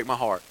 that'll break my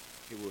heart.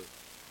 It would.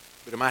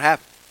 But it might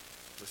happen.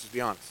 Let's just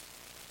be honest.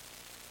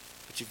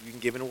 But you've been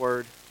given a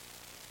word.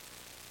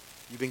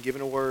 You've been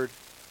given a word.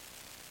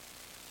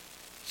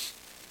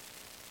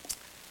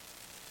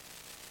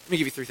 Let me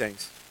give you 3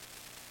 things.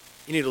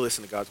 You need to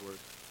listen to God's word.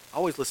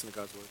 Always listen to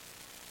God's word.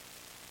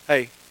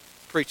 Hey,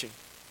 preaching,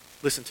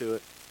 listen to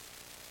it.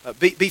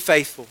 Be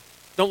faithful.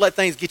 Don't let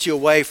things get you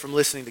away from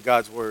listening to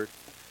God's word.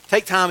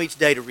 Take time each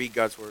day to read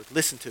God's word.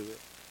 Listen to it.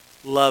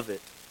 Love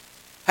it.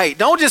 Hey,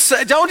 don't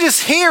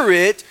just hear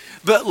it,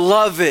 but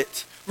love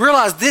it.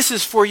 Realize this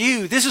is for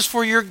you. This is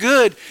for your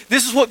good.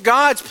 This is what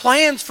God's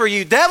plans for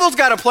you. Devil's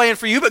got a plan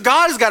for you, but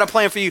God has got a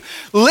plan for you.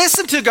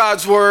 Listen to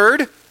God's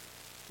word.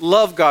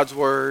 Love God's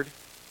word.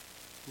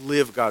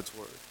 Live God's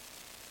word.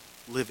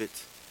 Live it.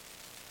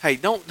 Hey,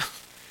 don't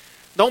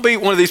be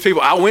one of these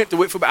people. I went to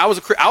Whitfield. I was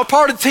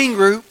part of the teen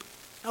group.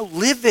 No,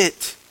 live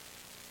it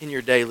in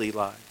your daily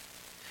life.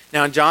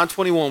 Now in John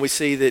 21, we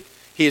see that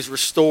he is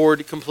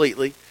restored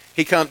completely.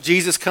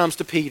 Jesus comes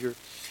to Peter,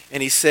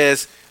 and he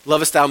says,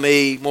 "Lovest thou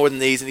me more than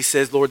these?" And he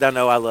says, "Lord, thou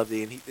know I love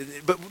thee."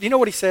 But you know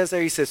what he says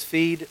there? He says,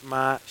 "Feed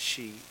my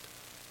sheep."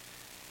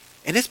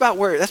 And that's about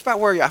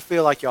where I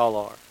feel like y'all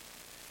are.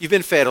 You've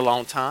been fed a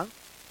long time.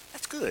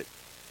 That's good.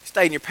 You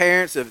stayed in your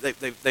parents.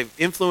 They've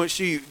influenced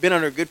you. You've been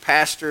under a good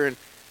pastor and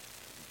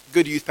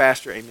good youth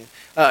pastor. Amen.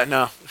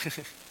 No.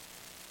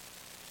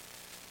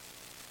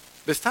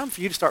 But it's time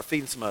for you to start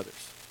feeding some others.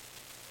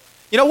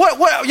 You know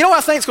what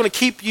I think is going to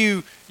keep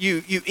you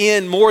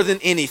in more than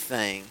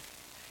anything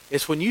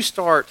is when you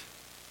start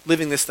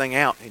living this thing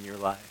out in your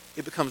life.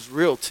 It becomes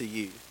real to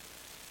you.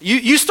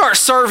 You start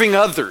serving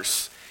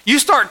others. You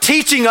start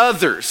teaching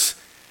others.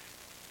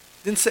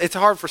 Then it's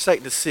hard for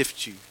Satan to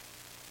sift you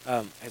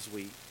as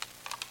wheat.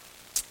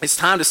 It's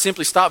time to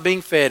simply stop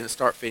being fed and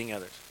start feeding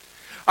others.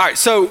 All right,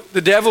 so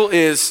the devil he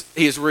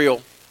is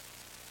real.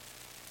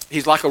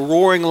 He's like a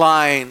roaring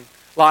lion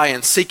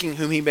seeking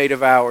whom he may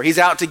devour. He's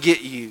out to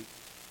get you.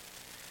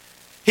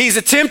 He's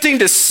attempting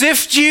to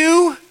sift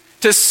you,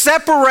 to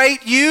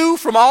separate you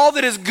from all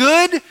that is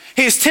good.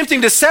 He is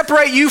attempting to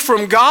separate you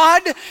from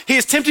God. He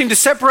is attempting to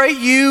separate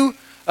you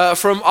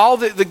from all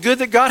the good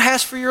that God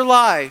has for your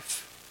life.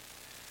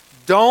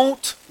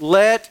 Don't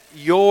let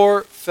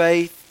your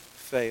faith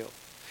fail.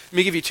 Let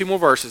me give you 2 more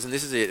verses, and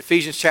this is it.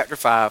 Ephesians chapter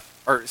 4.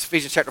 Look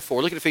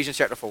at Ephesians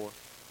chapter 4.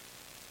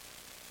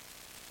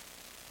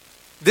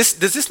 Does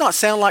this not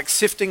sound like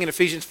sifting in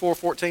Ephesians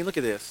 4:14? Look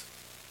at this.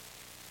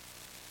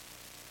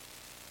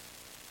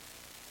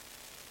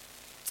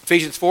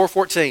 Ephesians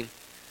 4:14.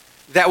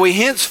 That we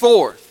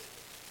henceforth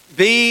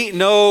be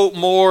no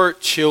more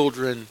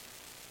children.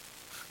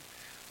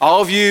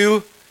 All of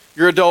you,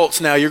 you're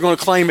adults now. You're going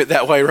to claim it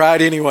that way,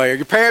 right? Anyway,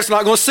 your parents are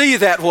not going to see you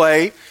that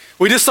way.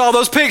 We just saw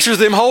those pictures of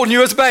them holding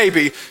you as a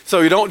baby. So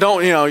you don't,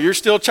 you're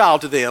still a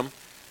child to them.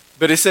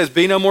 But it says,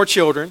 be no more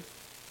children,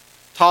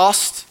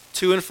 tossed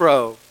to and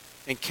fro,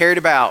 and carried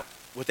about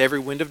with every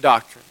wind of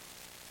doctrine,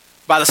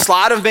 by the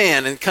sleight of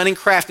men and cunning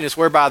craftiness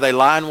whereby they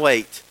lie in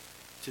wait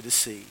to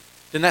deceive.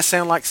 Doesn't that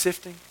sound like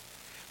sifting?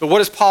 But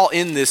what is Paul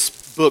in this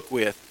book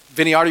with?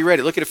 Vinny already read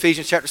it. Look at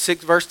Ephesians chapter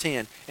 6, verse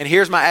 10. And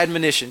here's my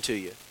admonition to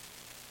you.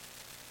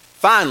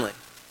 Finally,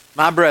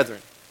 my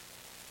brethren,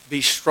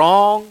 be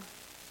strong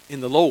in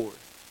the Lord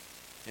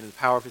and in the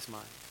power of his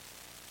might.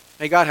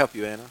 May God help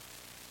you, Anna,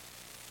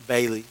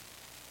 Bailey,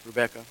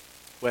 Rebecca,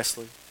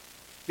 Wesley.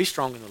 Be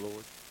strong in the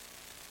Lord.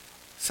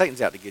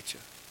 Satan's out to get you,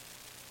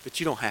 but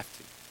you don't have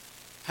to.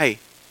 Hey,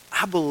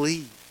 I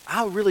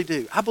really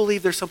do. I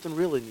believe there's something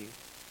real in you.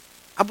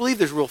 I believe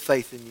there's real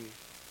faith in you.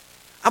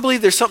 I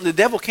believe there's something the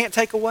devil can't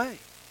take away.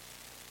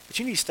 But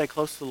you need to stay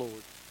close to the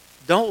Lord.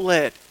 Don't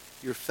let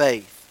your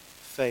faith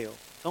fail.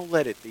 Don't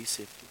let it be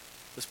sifted.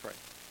 Let's pray.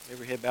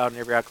 Every head bowed and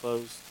every eye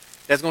closed.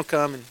 Dad's going to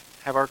come and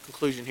have our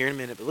conclusion here in a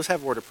minute, but let's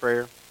have a word of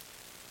prayer.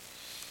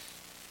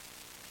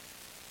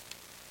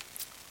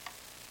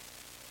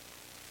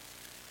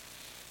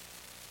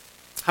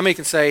 How many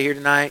can say here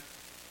tonight,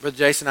 Brother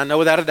Jason, I know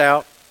without a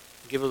doubt,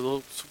 give a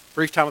little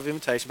brief time of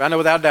invitation, but I know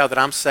without a doubt that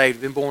I'm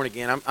saved, been born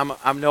again.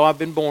 I know I've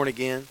been born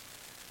again.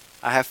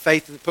 I have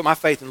faith, put my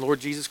faith in the Lord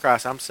Jesus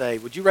Christ. I'm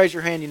saved. Would you raise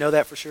your hand? You know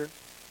that for sure?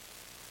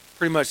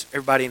 Pretty much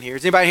everybody in here.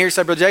 Is anybody in here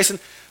say, Brother Jason,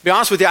 be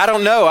honest with you, I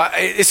don't know.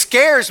 It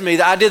scares me,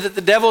 the idea that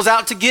the devil's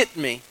out to get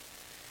me.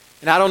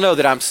 And I don't know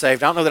that I'm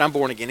saved. I don't know that I'm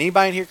born again.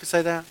 Anybody in here could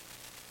say that?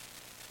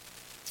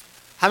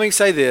 How many can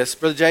say this?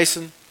 Brother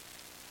Jason,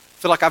 I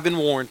feel like I've been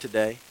warned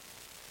today.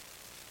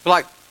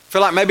 I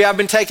feel like maybe I've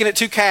been taking it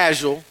too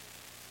casual.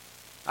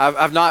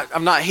 I've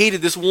not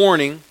heeded this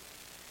warning.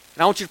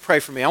 And I want you to pray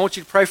for me. I want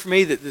you to pray for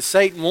me that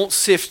Satan won't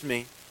sift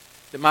me,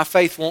 that my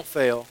faith won't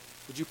fail.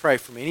 Would you pray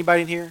for me?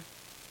 Anybody in here?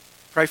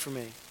 Pray for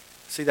me.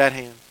 See that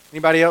hand.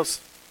 Anybody else?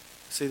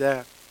 See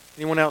that.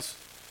 Anyone else?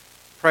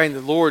 Praying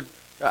the Lord.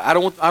 I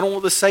don't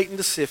want the Satan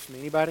to sift me.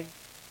 Anybody?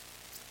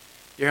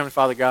 Dear Heavenly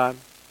Father God,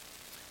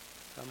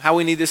 how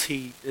we need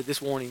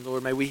this warning,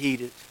 Lord, may we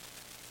heed it.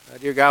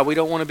 Dear God, we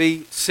don't want to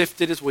be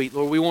sifted as wheat.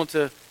 Lord, we want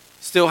to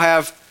still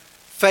have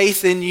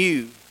faith in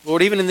you.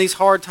 Lord, even in these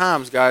hard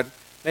times, God,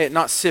 may it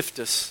not sift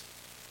us.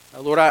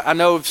 Lord, I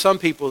know of some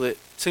people that it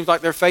seems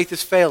like their faith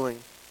is failing,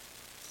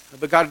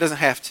 but God, it doesn't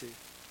have to.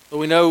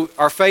 Lord, we know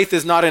our faith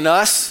is not in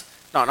us,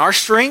 not in our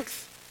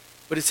strength,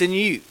 but it's in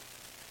you.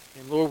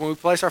 And Lord, when we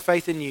place our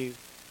faith in you,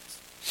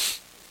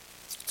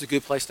 it's a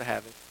good place to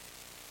have it.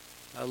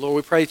 Lord,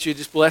 we pray that you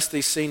just bless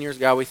these seniors.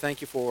 God, we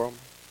thank you for them.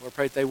 Lord, I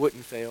pray that they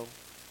wouldn't fail.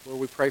 Lord,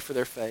 we pray for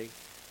their faith.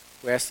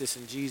 We ask this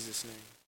in Jesus' name.